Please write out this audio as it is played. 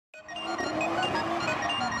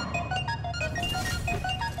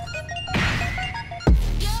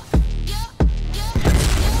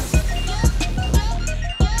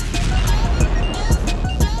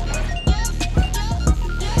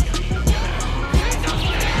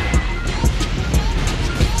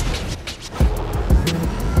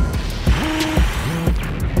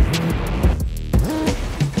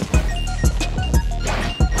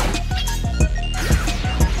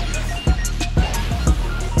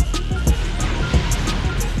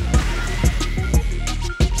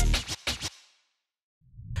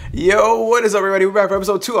Yo, what is up, everybody? We're back for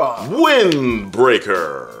episode 2 of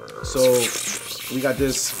Windbreaker. So, we got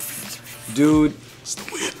this dude. It's the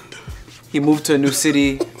wind. He moved to a new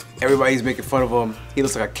city. Everybody's making fun of him. He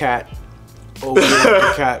looks like a cat. Oh, he looks like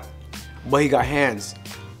a cat. But he got hands.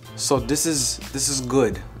 So this is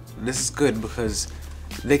good. This is good because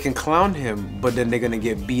they can clown him, but then they're gonna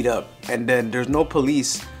get beat up. And then there's no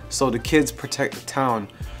police, so the kids protect the town.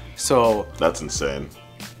 So that's insane.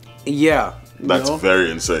 Yeah. That's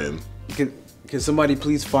very insane. Can somebody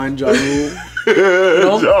please find Ja Rule?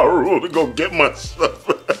 Ja Rule to go get my stuff.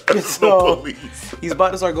 So, no police. He's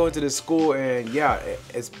about to start going to this school, and yeah,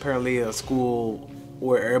 it's apparently a school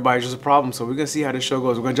where everybody's just a problem. So we're gonna see how this show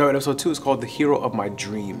goes. We're gonna jump into episode 2. It's called The Hero of My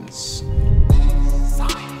Dreams.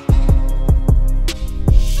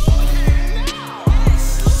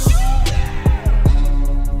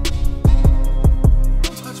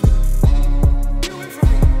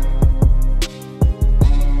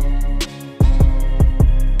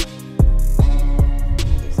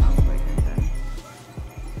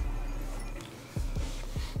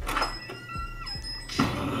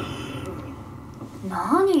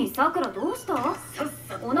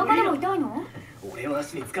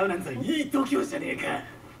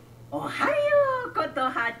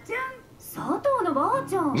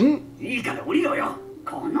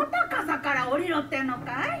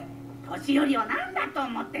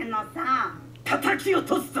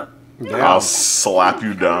 I'll slap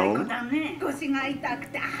you down.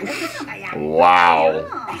 Wow.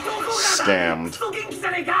 Scammed.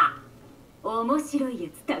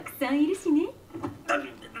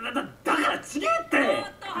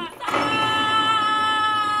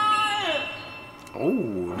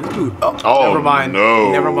 Oh, this dude. Oh, never mind.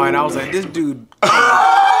 No. Never mind. I was like, this dude dripped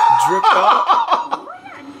out.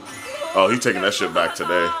 Oh, he taking that shit back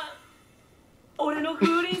today.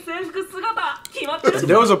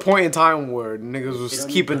 There was a point in time where niggas was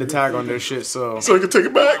keeping the tag on their shit, so he could take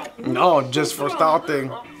it back? No, just for style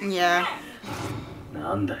thing. Yeah.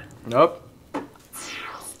 Nope.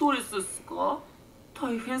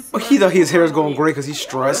 But he thought his hair is going great because he's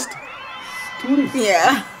stressed.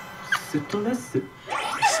 Yeah. He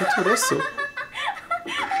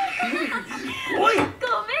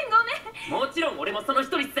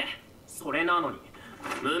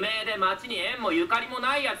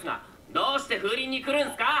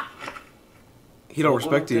don't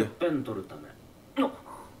respect you.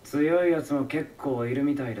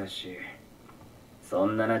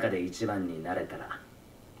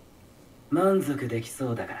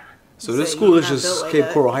 So this school is just Cape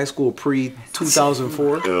Coral High School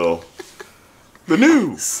pre-2004. Ew. The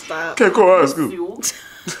new Cape Coral High School.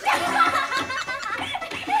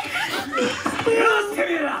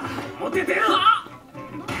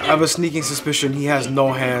 I have a sneaking suspicion he has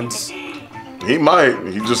no hands. He might.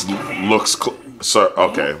 He just looks. So,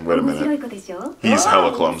 okay, wait a minute. He's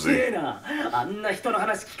hella clumsy.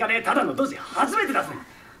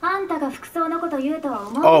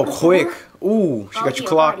 Oh, quick! Ooh, she got you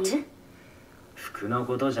clocked.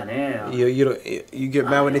 You get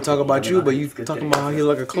mad when they talk about you, but you talking about how you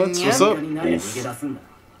look a klutz. What's up? Making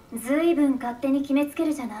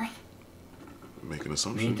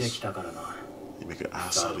assumptions. You make an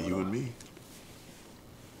ass out of you and me.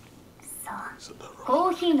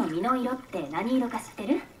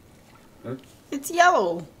 It's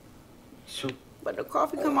yellow. But the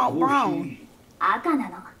coffee come out brown.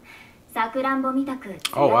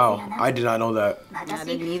 Oh wow, I did not know that. I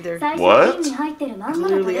didn't either. What?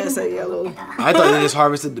 Literally, I said yellow. I thought they just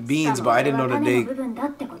harvested the beans, but I didn't know that they...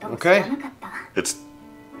 Okay. It's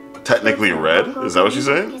technically red? Is that what she's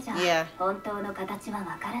saying? Yeah.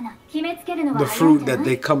 The fruit that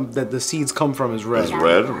the seeds come from is red. It's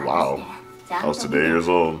red? Wow. I was today years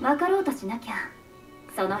old. The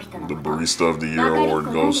Barista of the Year award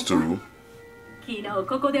goes to... He's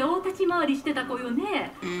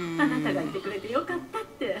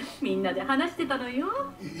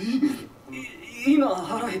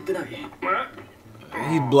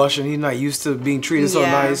blushing. He's not used to being treated so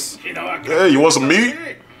nice. Hey, you want some meat?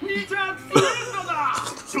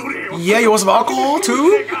 Yeah, you want some alcohol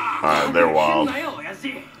too? Alright, they're wild.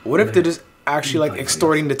 What if they're just actually like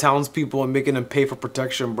extorting the townspeople and making them pay for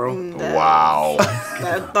protection, bro? Wow.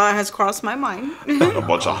 That thought has crossed my mind. A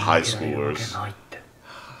bunch of high schoolers.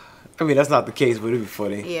 I mean, that's not the case, but it'd be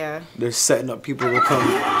funny. Yeah. They're setting up people to come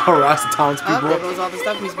harass the townspeople. Oh, there goes all the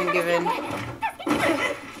stuff he's been given.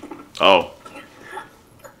 Oh.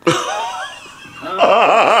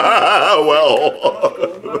 Well.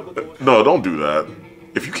 No, don't do that.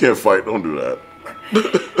 If you can't fight, don't do that.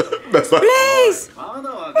 That's not. Please!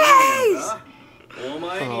 Please!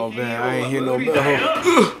 Oh man, I ain't hear no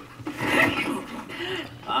bell.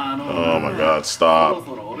 Oh my God! Stop.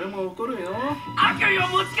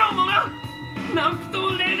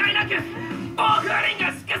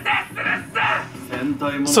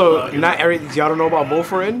 So not y'all don't know about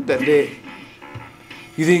bullfighting? That they.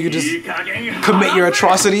 You think you could just commit your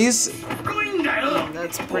atrocities?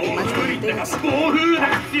 That's pretty much what he thinks. Oh,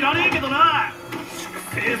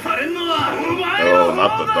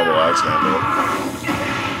 not the double axe handle.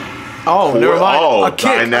 Oh, never mind. Oh, a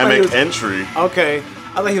kick. dynamic entry. Okay, I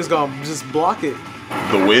thought he was gonna just block it.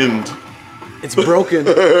 The wind. It's broken.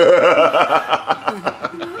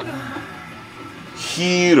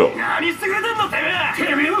 Hero.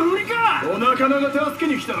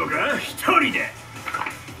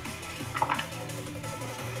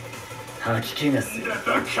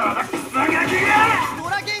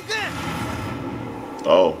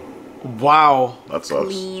 Oh. Wow. That sucks.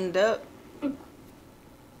 Cleaned up.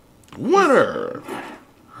 Winner.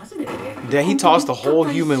 Then he tossed the whole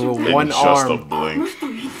human with In one just a arm. blink.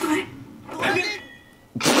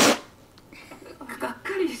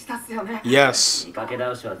 Yes.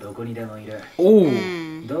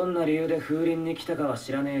 Ooh. どんな理由で風林に来たかは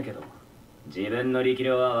知らねえけど、自分の力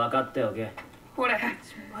量は分かっておけ。ほれ、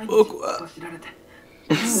毎日知られて。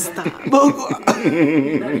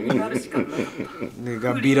Nigga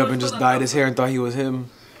got beat up and just dyed his hair and thought he was him.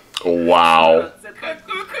 Wow.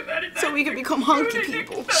 So we could become hunky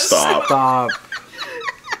people. Stop. Stop.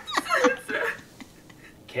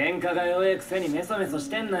 喧嘩が弱いくせにメソメソし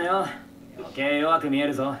てんなよ。余計弱く見え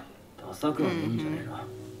るぞ。土足はいいんじゃねえの。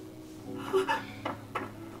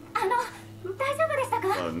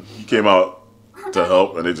He came out to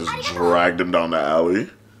help and they just dragged him down the alley.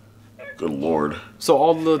 Good lord. So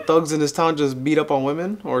all the thugs in this town just beat up on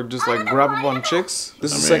women or just like grab up on chicks?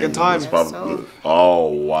 This is the second time. it's probably- Oh,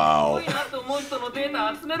 wow.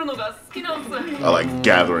 I like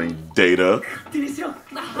gathering data.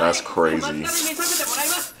 That's crazy.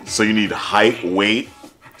 So you need height, weight,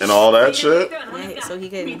 and all that shit? Right, so he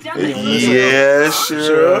can. Yeah,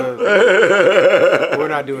 sure. We're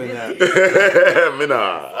not doing that.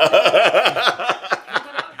 Mina.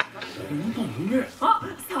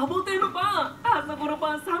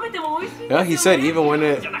 Yeah, he said even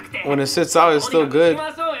when it sits out, it's still good.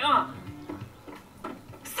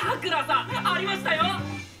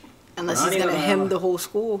 Unless he's gonna hem the whole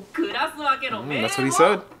school. That's what he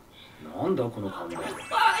said.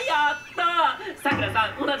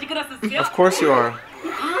 Of course you are.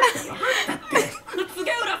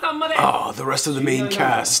 Oh, the rest of the main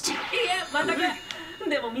cast.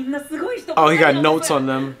 Oh, he got notes on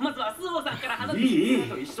them. I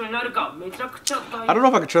don't know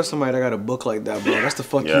if I can trust somebody that got a book like that, bro. That's the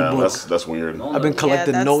fuck you Yeah, book. that's weird. I've been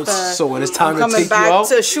collecting that's notes, the- so when it's time to Coming take you back out,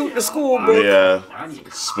 to shoot the school book. Yeah,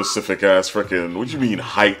 specific ass freaking. What you mean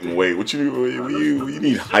height and weight? What you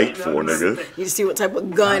need height for, nigga? You see what type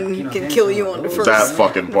of gun can kill you on the first, That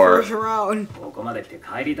fucking part. first round. Bro,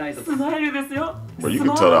 you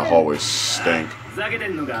can tell that hallway stank.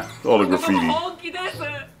 All the graffiti.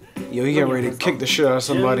 yo, he getting ready to kick the shit out of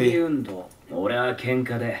somebody.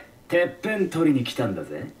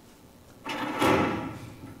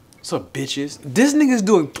 What's up, bitches? This nigga's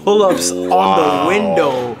doing pull-ups on the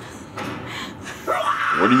window.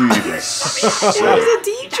 What do you even say? He's a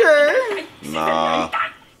teacher. Nah.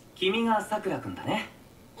 君がさくらくんだね。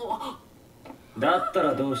だった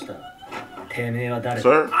らどうした？てめえは誰だ？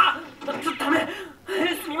 Sir? ダメ。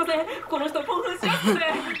すみません。この人興奮しますね。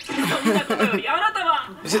そんなことよりあなた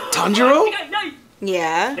は。 Is it Tanjiro?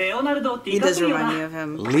 Yeah. レオナルド・デ He ィカ does プリオだ。 remind me of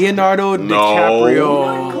him. Leonardo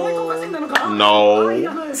DiCaprio. No.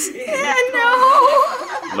 Yeah,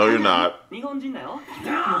 No, you're not. 日本人だよ。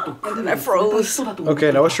 no. And then I froze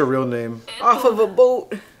Okay, now what's your real name? off of a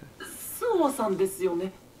boat. スオさんですよ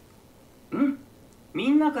ね。うん。み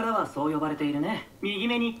んなからはそう呼ばれているね。右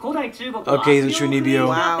目に古代中国の Okay, he's a Chunibyo.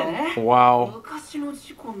 Wow. 昔の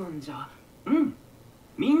事故なんじゃ。うん。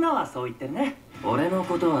みんなはそう言ってるね。俺の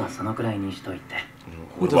ことはそのくらいにしといて。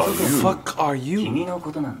 Who the fuck are you? 君の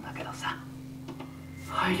ことなんだけどさ。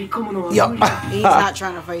入り込むのは Yeah. 無理だ。 He's not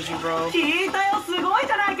trying to fight you, bro. 聞いたよ、すごい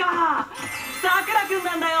じゃないか。さくらくん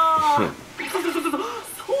なんだよ。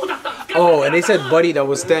そうだった。 Oh, and they said Buddy that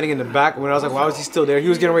was standing in the back. When I was like, why was he still there? He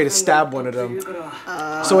was getting ready to stab one of them.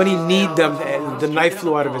 So when he kneed them, the knife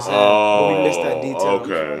flew out of his hand. But we missed that detail.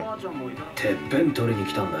 Okay. てっぺん取りに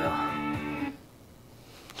来たんだよ。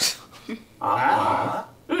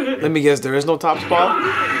 Let me guess, there is no top spot?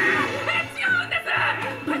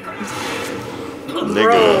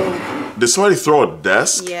 Nigga. Did somebody throw a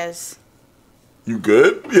desk? Yes. You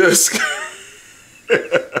good? Yes.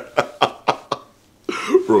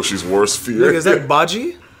 Roshi's worst fear. Nigga, is that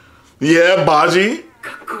Baji? Yeah, Baji.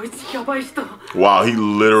 Wow, he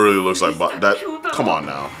literally looks like that. Come on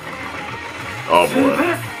now. Oh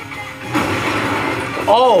boy.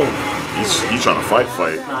 Oh. He's trying to fight.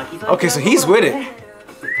 Okay, so he's with it.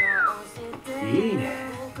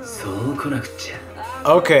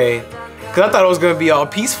 Okay. Cause I thought it was gonna be all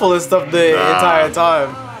peaceful and stuff the entire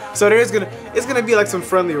time. So it's gonna be like some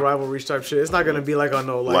friendly rivalry type shit. It's not gonna be like, oh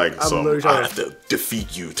no, like I'm literally trying I have to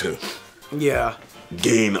defeat you to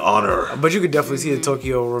gain honor. But you could definitely see the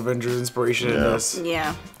Tokyo Revengers inspiration in this.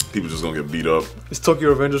 Yeah. People just gonna get beat up. It's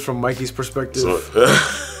Tokyo Revengers from Mikey's perspective.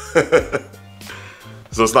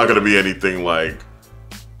 So it's not gonna be anything like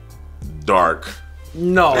dark.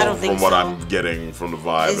 No, I don't think from what so. I'm getting from the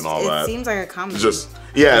vibe and all that. It seems like a comedy.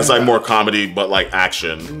 It's like more comedy, but like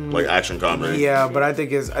action, like action comedy. Yeah, but I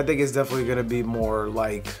think it's definitely gonna be more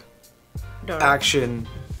like action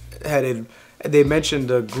headed. They mentioned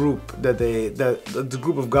the group that the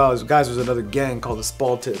group of guys was another gang called the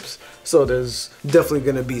Spall Tips. So there's definitely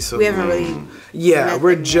gonna be some. We haven't really.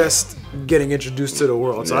 We're just getting introduced to the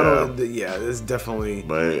world. So I don't. It's definitely.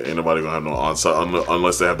 But ain't nobody gonna have no onset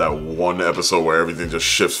unless they have that one episode where everything just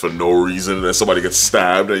shifts for no reason and somebody gets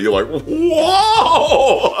stabbed and you're like,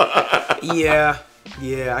 whoa. Yeah,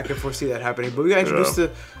 I can foresee that happening. But we got introduced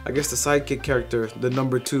to, I guess, the sidekick character, the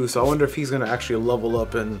number 2. So I wonder if he's gonna actually level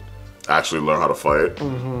up and actually learn how to fight.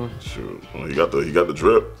 Shoot, well, he got the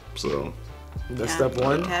drip. So that's step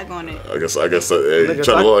 1. Tag on it. I guess hey, you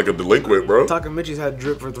trying to look like a delinquent, bro. Takamichi's had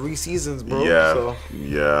drip for 3 seasons, bro.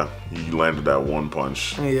 Yeah, he landed that one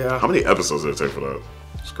punch. Yeah. How many episodes did it take for that?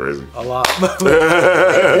 It's crazy. A lot.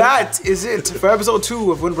 That is it for episode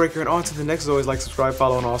 2 of Windbreaker, and on to the next. As always, like, subscribe,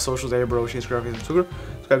 follow on all socials. YaBoyRoshi, subscribe,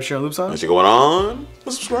 subscribe, share on Loop Sign. What's going on?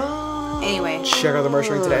 Subscribe. Anyway, check out the merch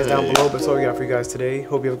link today. It's down below. But that's all we got for you guys today.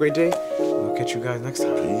 Hope you have a great day. We'll catch you guys next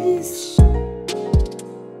time. Peace.